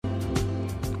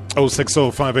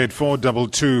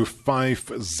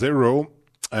060-584-2250.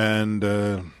 And,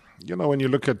 when you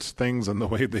look at things and the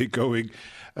way they're going,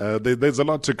 there's a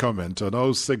lot to comment on.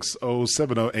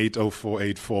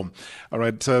 060-708-0484. All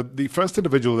right, the first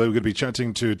individual that we're going to be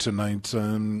chatting to tonight,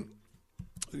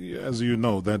 as you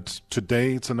know, that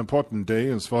today it's an important day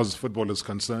as far as football is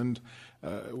concerned.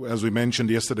 As we mentioned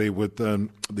yesterday with the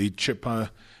Chippa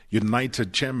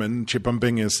United chairman, Chippa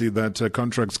Mphahlele, that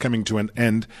contracts coming to an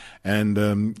end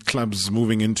and clubs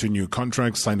moving into new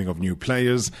contracts, signing of new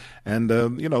players. And,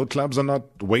 clubs are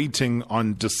not waiting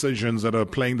on decisions that are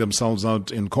playing themselves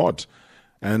out in court.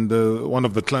 And one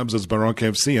of the clubs is Baroka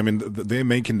FC. I mean, they're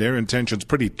making their intentions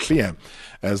pretty clear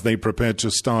as they prepare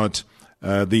to start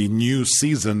the new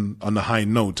season on a high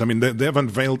note. I mean, they've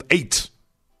unveiled 8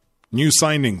 new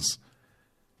signings.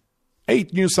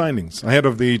 8 new signings ahead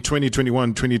of the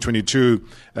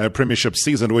 2021-2022 Premiership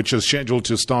season, which is scheduled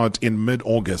to start in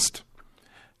mid-August.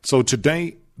 So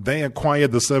today, they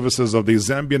acquired the services of the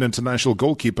Zambian international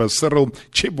goalkeeper Cyril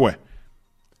Chibwe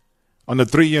on a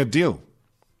 3-year deal.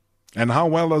 And how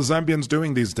well are Zambians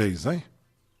doing these days, eh?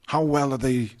 How well are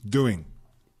they doing?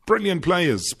 Brilliant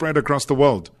players spread across the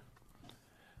world.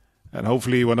 And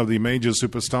hopefully one of the major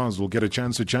superstars will get a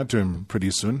chance to chat to him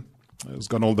pretty soon. It's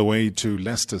gone all the way to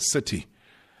Leicester City.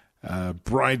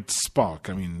 Bright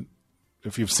spark. I mean,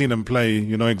 if you've seen him play,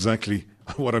 you know exactly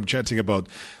what I'm chatting about.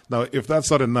 Now, if that's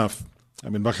not enough, I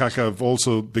mean, Baroka have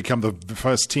also become the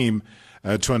first team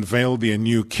to unveil their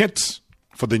new kit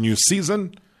for the new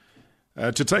season.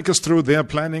 To take us through their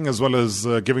planning as well as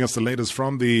giving us the latest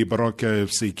from the Baroka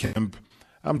FC camp,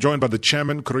 I'm joined by the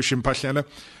chairman, Khurishi Mphahlele.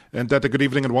 And good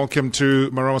evening and welcome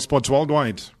to Marawa Sports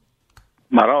Worldwide.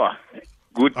 Marawa.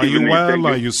 Good evening. Are you well?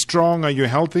 Are you strong? Are you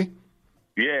healthy?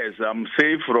 Yes, I'm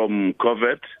safe from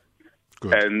COVID.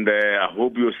 Good. And I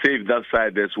hope you're safe that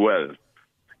side as well.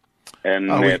 And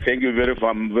thank you very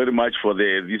much for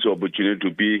this opportunity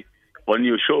to be on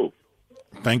your show.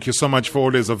 Thank you so much for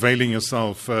always availing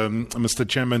yourself, Mr.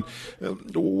 Chairman.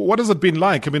 What has it been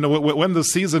like? I mean, when the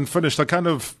season finished, I kind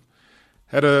of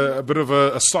had a bit of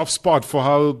a soft spot for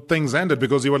how things ended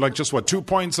because you were like just, 2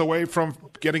 points away from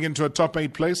getting into a top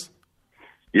 8 place?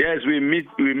 Yes, we missed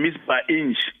by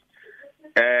inch,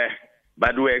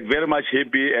 but we're very much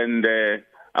happy, and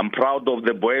I'm proud of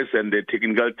the boys and the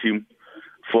technical team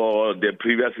for the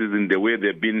previous season, the way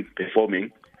they've been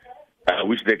performing,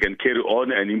 which they can carry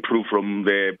on and improve from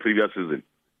the previous season.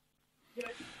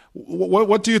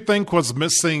 What do you think was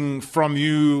missing from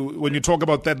you when you talk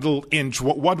about that little inch?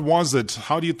 What was it?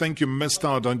 How do you think you missed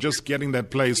out on just getting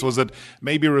that place? Was it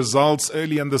maybe results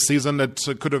early in the season that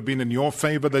could have been in your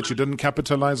favor that you didn't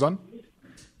capitalize on?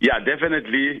 Yeah,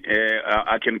 definitely.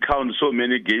 I can count so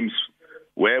many games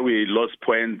where we lost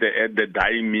points at the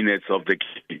dying minutes of the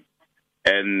game.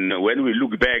 And when we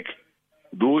look back,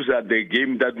 those are the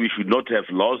games that we should not have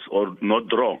lost or not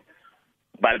draw.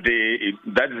 But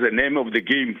that is the name of the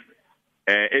game.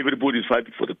 Everybody is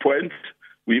fighting for the points.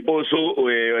 We also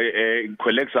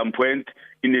collect some points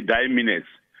in the dying minutes.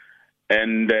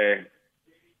 And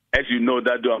as you know,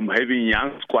 that I'm having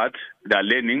young squad. They are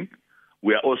learning.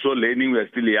 We are also learning. We are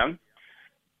still young.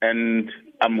 And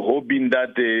I'm hoping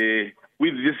that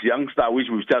with this youngster, which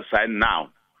we just signed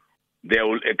now, they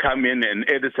will come in and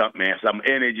add some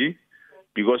energy.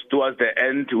 Because towards the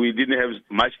end, we didn't have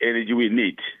much energy we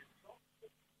need.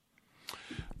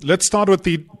 Let's start with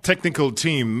the technical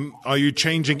team. Are you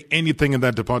changing anything in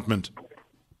that department?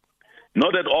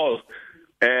 Not at all.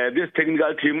 This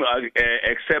technical team,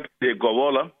 except the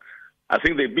Govola, I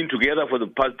think they've been together for the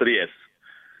past 3 years.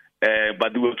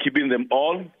 But we're keeping them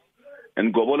all.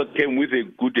 And Govola came with a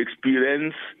good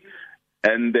experience,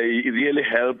 and they really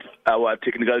helped our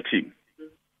technical team.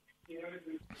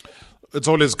 It's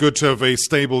always good to have a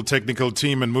stable technical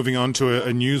team and moving on to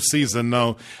a new season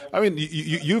now. I mean,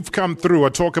 you've come through. I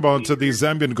talk about the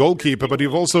Zambian goalkeeper, but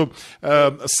you've also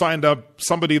signed up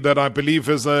somebody that I believe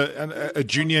is a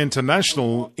junior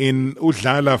international in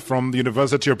Udlala from the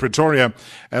University of Pretoria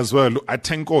as well,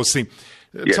 Atenkosi.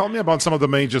 Yes. Tell me about some of the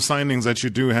major signings that you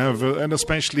do have, and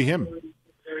especially him.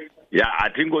 Yeah,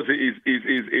 Atenkosi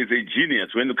is a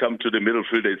genius when it comes to the middle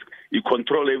fielders. He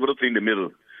controls everything in the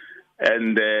middle.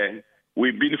 And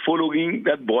we've been following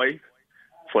that boy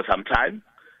for some time,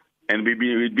 and we've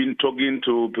been talking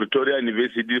to Pretoria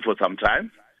University for some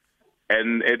time.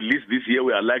 And at least this year,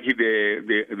 we are lucky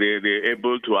they're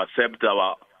able to accept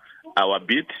our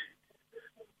bid.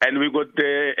 And we got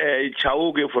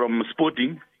Chauge from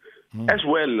Sporting as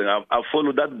well. I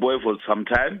followed that boy for some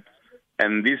time,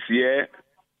 and this year,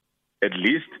 at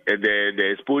least,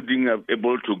 the Sporting are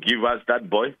able to give us that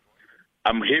boy.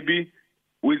 I'm happy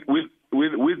with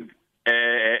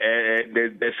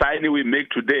signing we make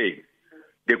today,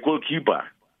 the goalkeeper,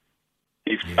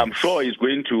 I'm sure he's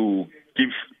going to give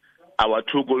our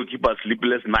two goalkeepers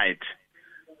sleepless night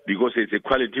because it's a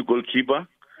quality goalkeeper.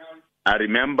 I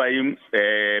remember him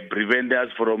prevent us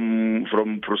from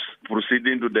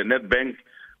proceeding to the net bank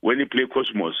when he played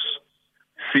Cosmos.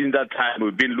 Since that time,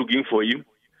 we've been looking for him,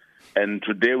 and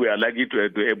today we are lucky to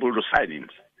be able to sign him.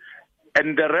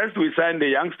 And the rest, we signed the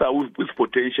youngster with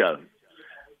potential.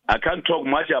 I can't talk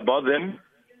much about them.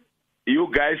 You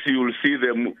guys, you will see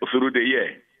them through the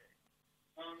year.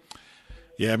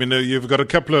 Yeah, I mean, you've got a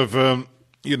couple of,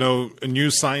 new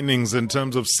signings in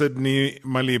terms of Sydney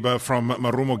Maliba from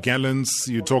Marumo Gallants.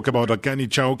 You talk about Akani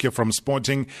Chauke from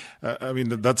Sporting.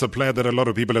 That's a player that a lot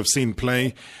of people have seen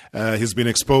play. He's been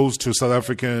exposed to South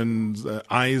African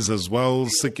eyes as well.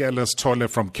 Sikelas Tole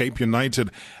from Cape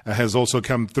United has also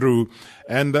come through.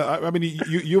 And,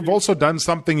 you've also done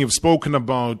something you've spoken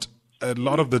about a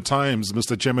lot of the times,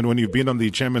 Mr. Chairman, when you've been on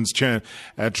the chairman's chair,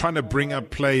 trying to bring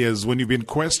up players, when you've been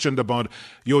questioned about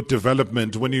your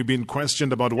development, when you've been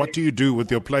questioned about what do you do with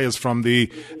your players from the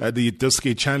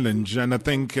Diski Challenge. And I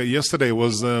think yesterday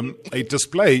was a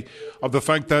display of the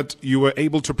fact that you were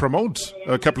able to promote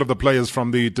a couple of the players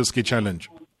from the Diski Challenge.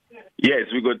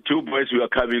 Yes, we got two boys who are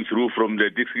coming through from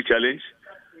the Diski Challenge.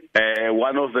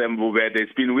 One of them has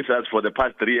been with us for the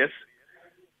past 3 years.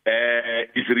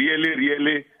 It's really,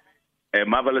 really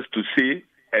marvelous to see,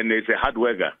 and it's a hard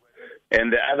worker.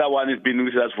 And the other one has been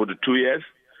with us for the 2 years.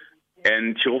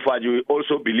 And we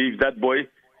also believe that boy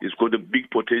has got a big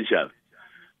potential.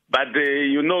 But,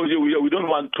 we don't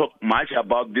want to talk much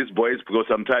about these boys because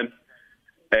sometimes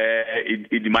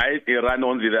it might run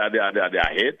on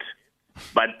their head.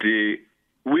 But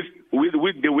with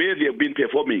the way they have been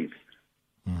performing,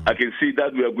 I can see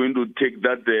that we are going to take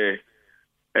that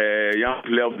young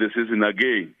player of the season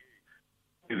again.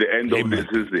 The end of the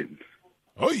season.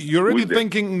 Oh, you're already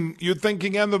thinking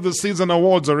end of the season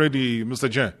awards already, Mr.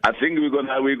 Chair. I think we're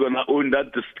gonna own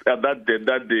that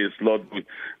slot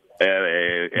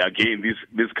again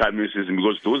this coming season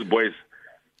because those boys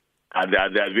they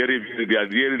are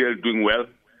really doing well,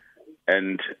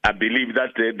 and I believe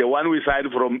that the one we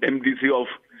signed from MDC of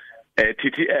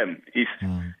TTM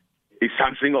is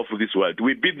something of this world.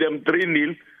 We beat them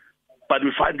 3-0. But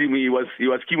we found him, he was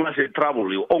giving us a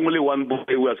trouble. Only one boy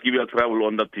who was giving us trouble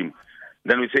on that team.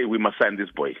 Then we say we must sign this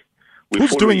boy.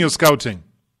 Who's doing your scouting?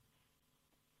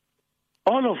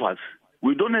 All of us.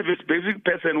 We don't have a specific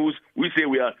person we say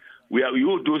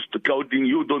you do scouting,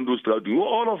 you don't do scouting.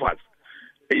 All of us.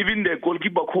 Even the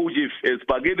goalkeeper coach, if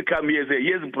Spaghetti come here and say,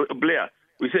 here's a player,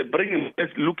 we say, bring him,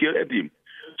 let's look here at him.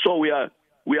 So we are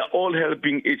all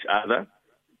helping each other.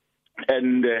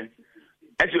 And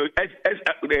as the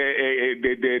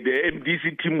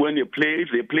MDC team, when they play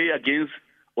against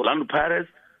Orlando Pirates,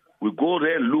 we go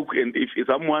there, look, and if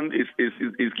someone is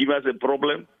giving us a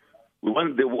problem, we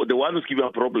want the one who's giving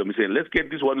us a problem. We say, let's get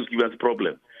this one who's giving us a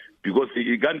problem, because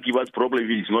he can't give us a problem if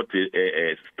he's not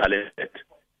talented.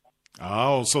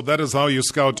 Oh, so that is how you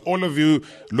scout. All of you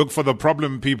look for the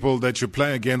problem people that you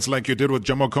play against, like you did with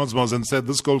Jomo Cosmos, and said,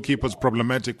 this goalkeeper's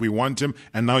problematic, we want him,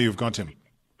 and now you've got him.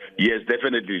 Yes,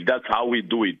 definitely. That's how we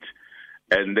do it.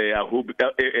 And I hope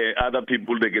other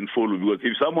people, they can follow. Because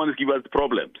if someone is giving us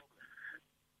problems,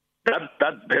 that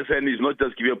person is not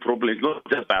just giving a problem. It's not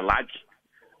just by luck.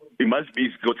 It must be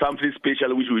got something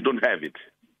special which we don't have it.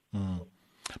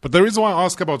 But the reason why I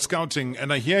ask about scouting,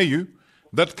 and I hear you,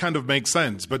 that kind of makes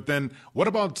sense. But then what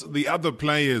about the other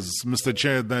players, Mr.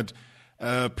 Chair, that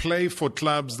play for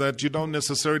clubs that you don't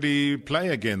necessarily play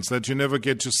against, that you never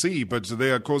get to see, but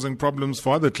they are causing problems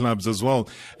for other clubs as well.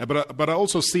 But I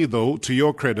also see, though, to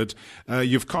your credit,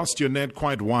 you've cast your net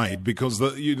quite wide because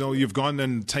you've gone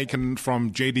and taken from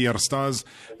JDR Stars.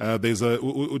 There's a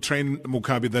Utrain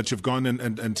Mukabi that you've gone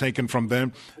and taken from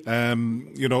them.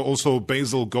 Also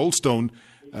Basil Goldstone.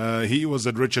 He was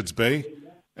at Richards Bay.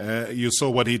 You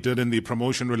saw what he did in the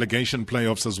promotion relegation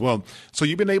playoffs as well. So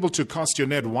you've been able to cast your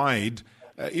net wide,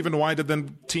 even wider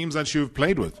than teams that you've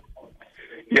played with.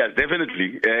 Yes,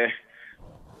 definitely.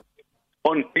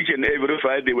 On each and every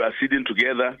Friday, we are sitting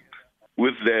together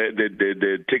with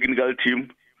the technical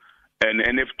team and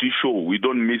NFT show. We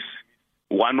don't miss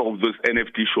one of those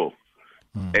NFT show.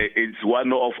 It's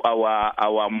one of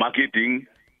our marketing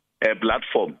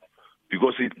platform.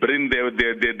 Because it brings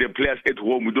the players at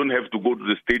home. We don't have to go to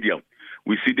the stadium.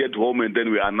 We sit at home and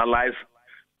then we analyze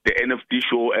the NFT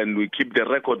show and we keep the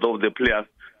record of the players.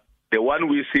 The one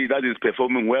we see that is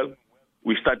performing well,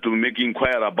 we start to make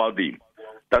inquiry about him.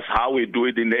 That's how we do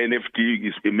it in the NFT.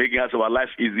 It's making us our life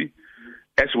easy,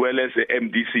 as well as the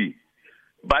MDC.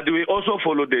 But we also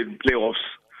follow the playoffs.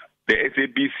 the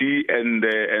SABC and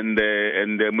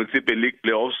the Municipal League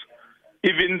playoffs,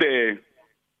 even the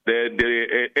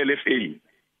LFA.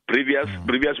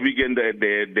 Previous weekend,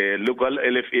 the local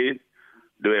LFA,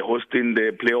 they were hosting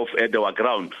the playoff at our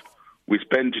ground. We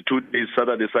spent 2 days,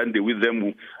 Saturday, Sunday, with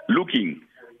them looking.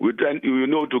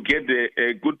 To get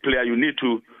a good player, you need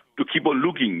to keep on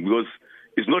looking, because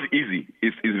it's not easy.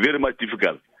 It's very much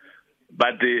difficult.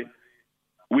 But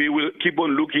we will keep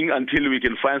on looking until we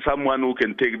can find someone who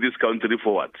can take this country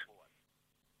forward.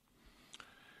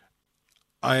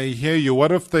 I hear you.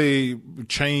 What if they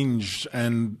change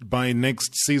and by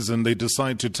next season they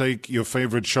decide to take your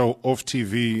favorite show off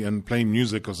TV and play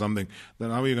music or something? Then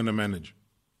how are you going to manage?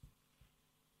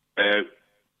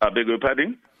 I beg your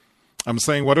pardon? I'm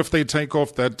saying, what if they take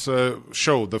off that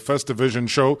show, the First Division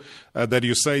show that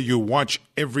you say you watch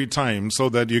every time so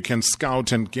that you can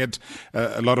scout and get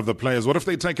a lot of the players? What if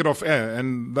they take it off air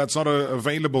and that's not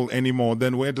available anymore?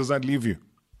 Then where does that leave you?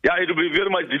 Yeah, it will be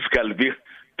very much difficult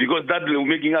because that will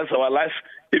making us our life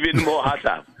even more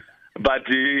harder. But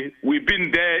we've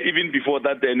been there even before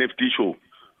that, the NFT show.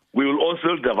 We will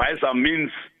also devise some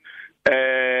means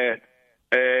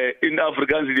in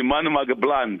Afrikaans, the man make a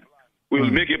plan. We will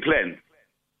make a plan.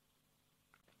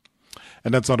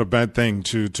 And that's not a bad thing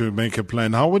to make a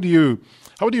plan. How would you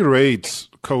rate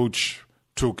Coach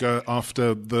Tuka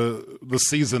after the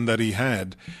season that he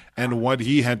had and what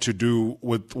he had to do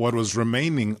with what was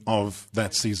remaining of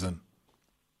that season?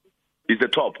 He's the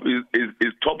top.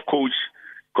 He's top coach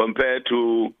compared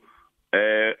to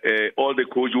all the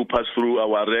coaches who pass through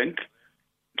our rank.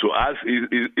 To us,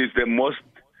 is the most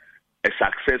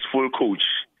successful coach.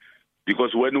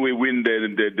 Because when we win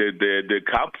the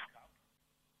cup,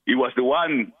 he was the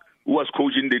one who was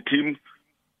coaching the team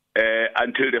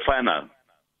until the final.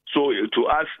 So to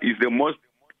us, he's the most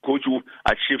coach who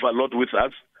achieved a lot with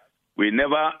us. We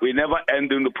never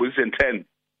end in the position 10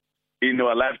 in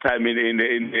our lifetime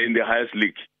in the highest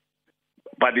league.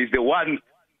 But he's the one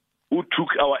who took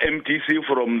our MTC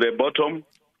from the bottom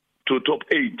to top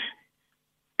 8,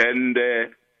 and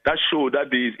that showed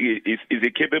that he is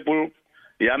a capable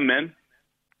young man.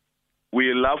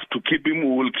 We love to keep him.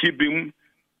 We will keep him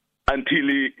until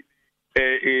he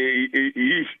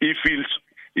feels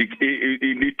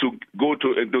he need to go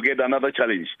to get another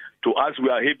challenge. To us, we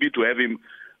are happy to have him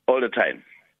all the time.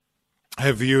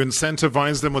 Have you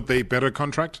incentivized them with a better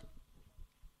contract?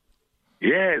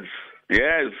 Yes.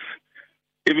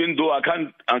 Even though I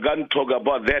can't talk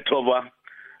about that over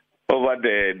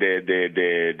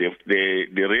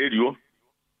the radio,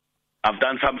 I've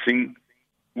done something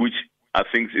which I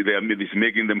think is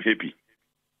making them happy.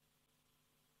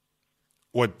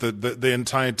 What, the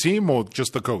entire team or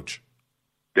just the coach?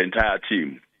 The entire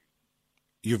team.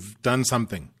 You've done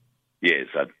something? Yes,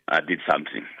 I did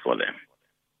something for them.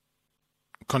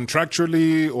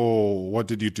 Contractually, or what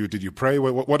did you do? Did you pray?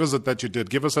 What is it that you did?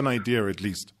 Give us an idea at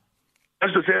least.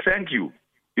 Just to say thank you.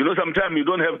 You know, sometimes you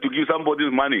don't have to give somebody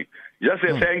money. Just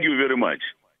say thank you very much.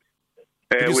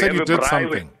 You said you did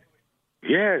something.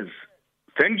 Yes.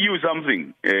 Thank you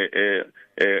something,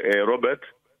 Robert.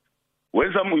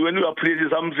 When you appreciate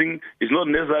something, it's not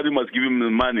necessary you must give him the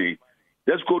money.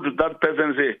 Just go to that person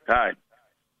and say, hi,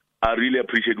 I really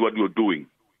appreciate what you're doing.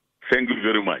 Thank you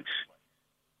very much.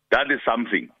 That is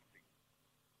something.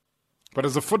 But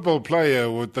as a football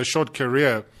player with a short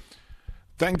career,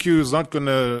 thank you is not going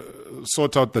to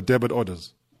sort out the debit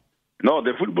orders. No,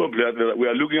 the football players, we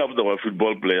are looking after our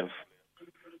football players.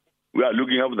 We are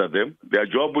looking after them. Their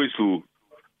job is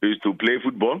to play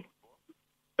football,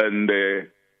 and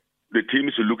the team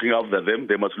is looking after them.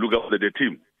 They must look after the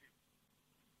team.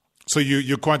 So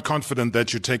you're quite confident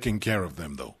that you're taking care of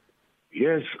them, though?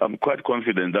 Yes, I'm quite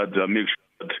confident that I make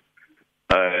sure that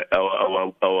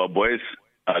our boys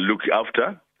are looked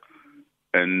after,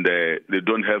 and they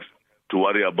don't have to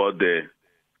worry about the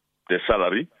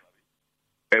salary.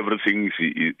 Everything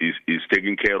is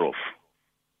taken care of.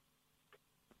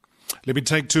 Let me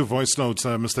take 2 voice notes,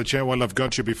 Mr. Chair. While I've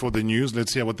got you before the news,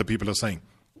 let's hear what the people are saying.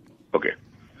 Okay.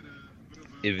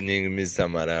 Evening, Mr.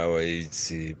 Marawa.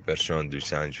 It's Person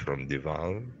Dusange from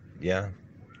Dival. Yeah.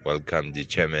 Welcome, the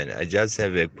chairman. I just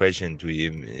have a question to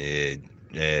him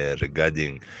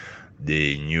regarding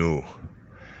the new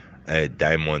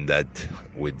diamond that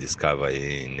we discover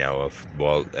in our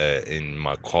football in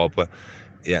Makopa.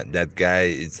 Yeah, that guy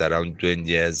is around 20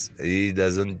 years. He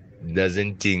doesn't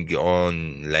think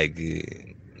on like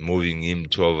moving him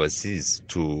to overseas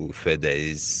to further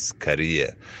his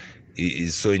career. He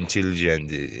is so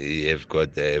intelligent. He have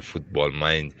got a football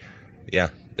mind. Yeah,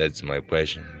 that's my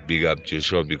question. Big up to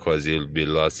show because he'll be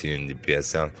lost in the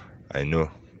PSL. I know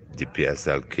the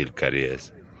PSL kill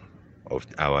careers. of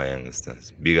our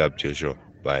youngsters. Big up Joshua.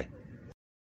 Bye.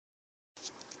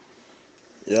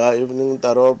 Yeah, evening,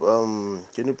 Tarob.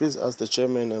 Can you please ask the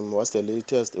chairman what's the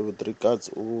latest with regards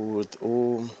with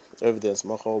evidence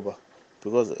Makhoba?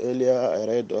 Because earlier I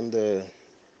read on the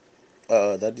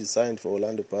that he signed for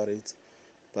Orlando Pirates,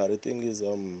 but the thing is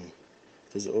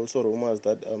there's also rumors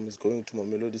that he's going to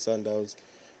Mamelodi Sundowns.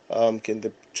 Can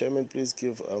the chairman please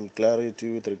give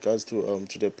clarity with regards to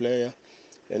the player,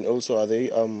 and also are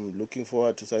they looking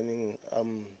forward to signing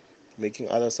making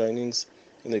other signings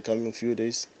in the coming few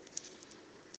days?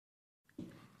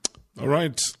 All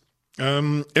right.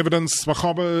 Evidence,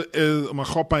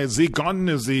 Makhopa, is he gone?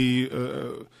 Is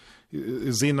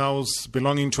he now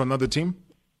belonging to another team?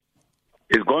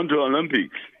 He's gone to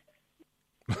Olympics.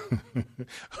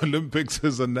 Olympics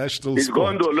is a national He's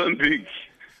sport. gone to Olympics.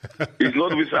 He's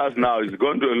not with us now. He's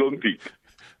gone to Olympics.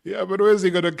 Yeah, but where's he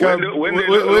going to come?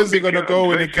 Where's he going to go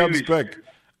when he comes back?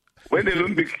 When the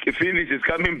Olympics finish, he's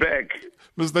coming back.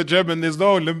 Mr. Chairman, there's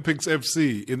no Olympics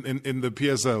FC in the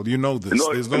PSL. You know this.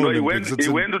 No, There's no Olympics. He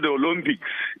went to the Olympics.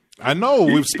 I know.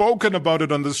 We've spoken about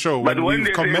it on the show. But when we've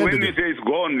they commended say it's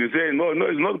gone, you say, no,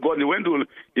 it's not gone. He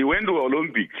went to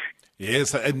Olympics.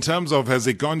 Yes, in terms of has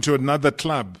he gone to another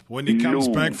club? When he comes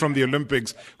back from the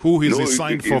Olympics, who is he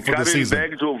signed for the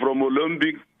season? He's coming back from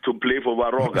Olympics to play for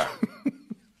Baroka.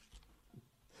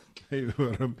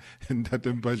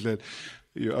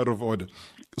 You're out of order.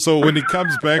 So when he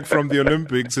comes back from the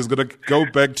Olympics, he's going to go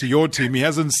back to your team. He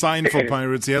hasn't signed for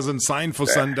Pirates. He hasn't signed for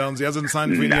Sundowns. He hasn't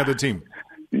signed for any other team.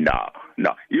 No.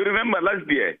 You remember last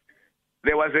year,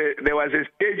 there was a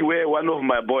stage where one of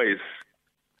my boys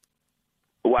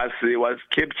was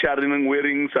capturing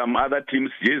wearing some other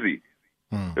team's jersey.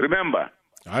 Remember?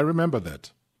 I remember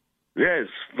that. Yes,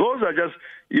 those are just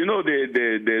the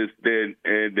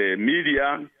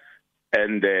media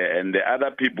and the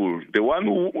other people, the one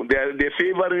who they're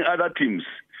favoring other teams.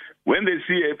 When they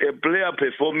see a player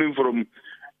performing from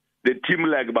the team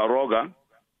like Baroka,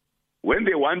 when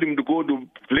they want him to go to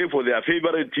play for their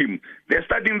favorite team, they're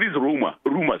starting these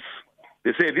rumors.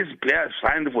 They say this player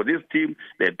signed for this team.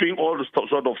 They're doing all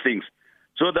sort of things,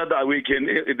 so that we can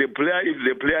if the player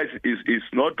is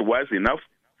not wise enough,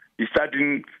 he's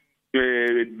starting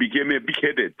became a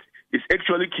big-headed. It's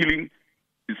actually killing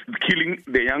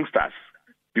the youngsters,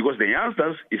 because the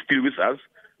youngsters is still with us,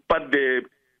 but the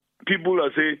people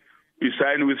are saying you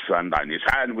sign with Sundown, you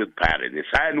sign with Pirates, you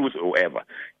sign with whoever.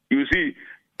 You see,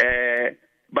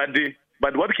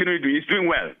 but what can we do? He's doing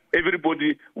well.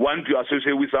 Everybody wants to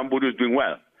associate with somebody who's doing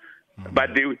well.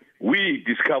 But we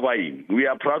discover him. We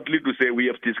are proudly to say we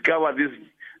have discovered these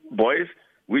boys,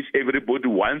 which everybody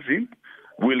wants him.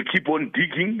 We'll keep on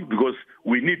digging, because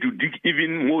we need to dig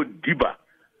even more deeper.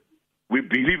 We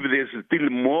believe there's still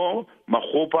more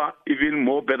Makhopa, even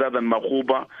more better than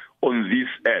Makhopa on this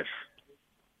earth.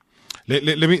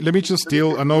 Let me just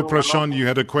deal. I know, Prashant, you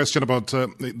had a question about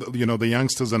the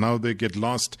youngsters and how they get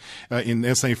lost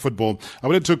in SA football. I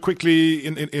wanted to quickly,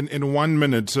 in 1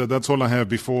 minute, that's all I have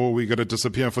before we got to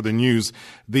disappear for the news.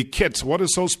 The kit. What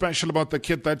is so special about the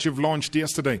kit that you've launched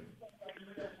yesterday?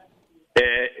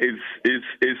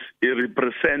 It's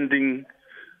representing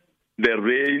the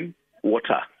rain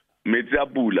water,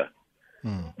 Metsapula.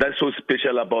 That's so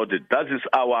special about it. That is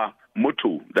our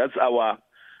motto. That's our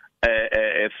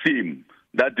theme.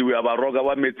 That we have a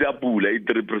Rogawa Metsapula. It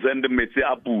represents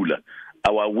Metsapula,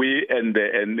 our way, and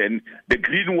the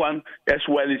green one as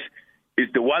well is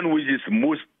the one which is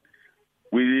most.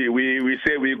 We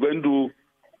say we're going to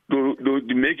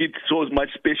make it so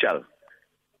much special.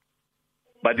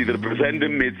 But it represents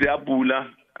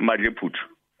Metsapula Majeput.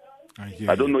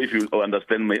 I don't know if you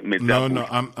understand Metsapula. No,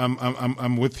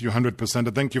 I'm with you 100%.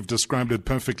 I think you've described it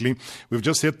perfectly. We've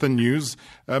just hit the news.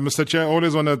 Mr. Chair, I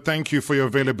always want to thank you for your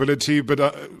availability, but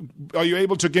are you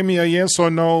able to give me a yes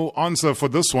or no answer for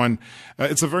this one?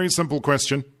 It's a very simple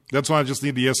question. That's why I just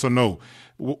need the yes or no.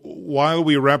 While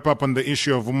we wrap up on the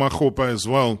issue of Makhopa as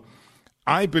well,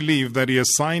 I believe that he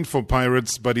has signed for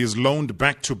Pirates, but he's loaned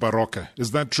back to Baroka.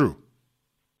 Is that true?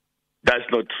 That's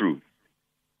not true.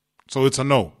 So it's a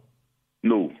no?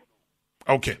 No.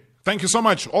 Okay. Thank you so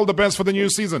much. All the best for the new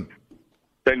season.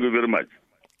 Thank you very much.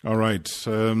 All right.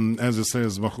 As it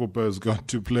says, Makhopa has got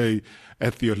to play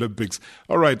at the Olympics.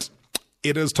 All right.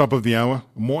 It is top of the hour.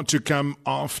 More to come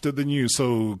after the news.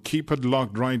 So keep it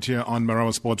locked right here on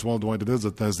Marawa Sports Worldwide. It is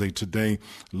a Thursday today.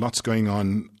 Lots going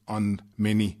on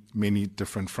many, many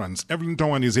different fronts. Evelyn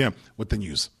Tawan is here with the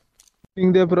news.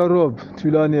 Deborah Rob,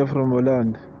 Tulania from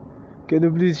Holland. Can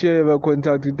you please share your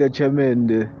contact with the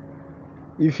chairman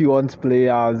if he wants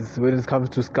players when it comes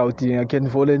to scouting? I can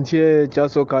volunteer,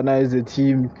 just organize a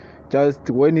team. Just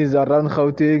when he's around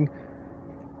Gauteng,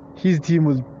 his team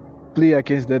will play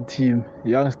against that team.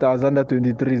 Youngsters under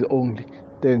 23s only.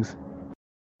 Thanks.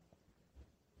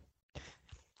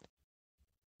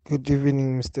 Good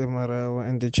evening, Mr. Marawa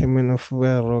and the chairman of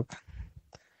Baroka.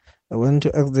 I want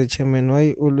to ask the chairman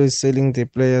why always selling the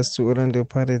players to Orlando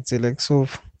Pirates like so.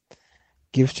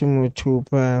 Give to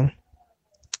Mutupa,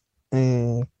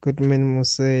 Goodman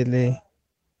Musele,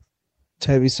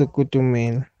 Tabiso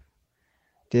Kutumen.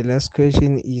 The last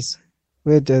question is,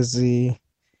 where does the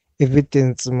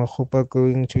evidence Mahopa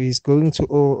going to? He's going to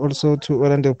also to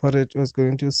Orlando Pirates, was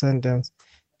going to Sundowns.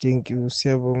 Thank you,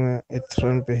 Siabonga at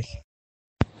Runback.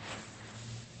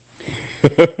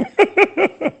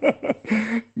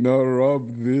 No, Rob,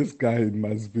 this guy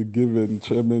must be given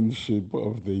chairmanship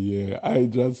of the year. I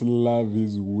just love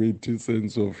his witty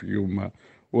sense of humor.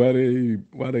 What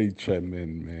a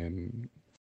chairman, man.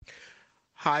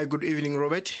 Hi, good evening,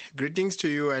 Robert. Greetings to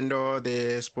you and all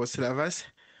the sports lovers.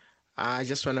 I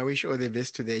just want to wish all the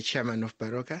best to the chairman of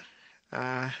Baroka.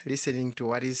 Listening to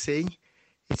what he's saying,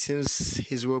 it seems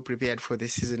he's well prepared for the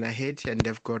season ahead and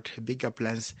they've got bigger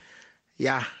plans.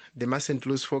 Yeah, they mustn't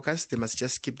lose focus. They must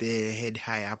just keep their head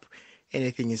high up.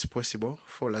 Anything is possible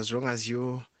for as long as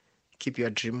you keep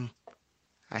your dream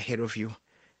ahead of you.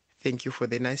 Thank you for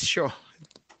the nice show.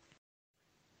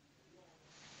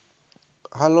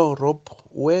 Hello, Rob.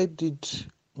 Where did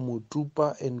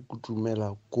Mutupa and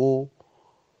Kutumela go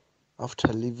after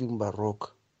leaving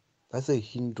Baroka? That's a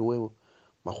hint where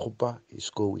Mahopa is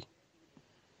going.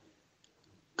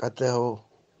 Katleho,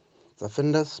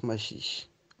 Zafendas Mashish,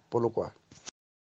 Polokwane.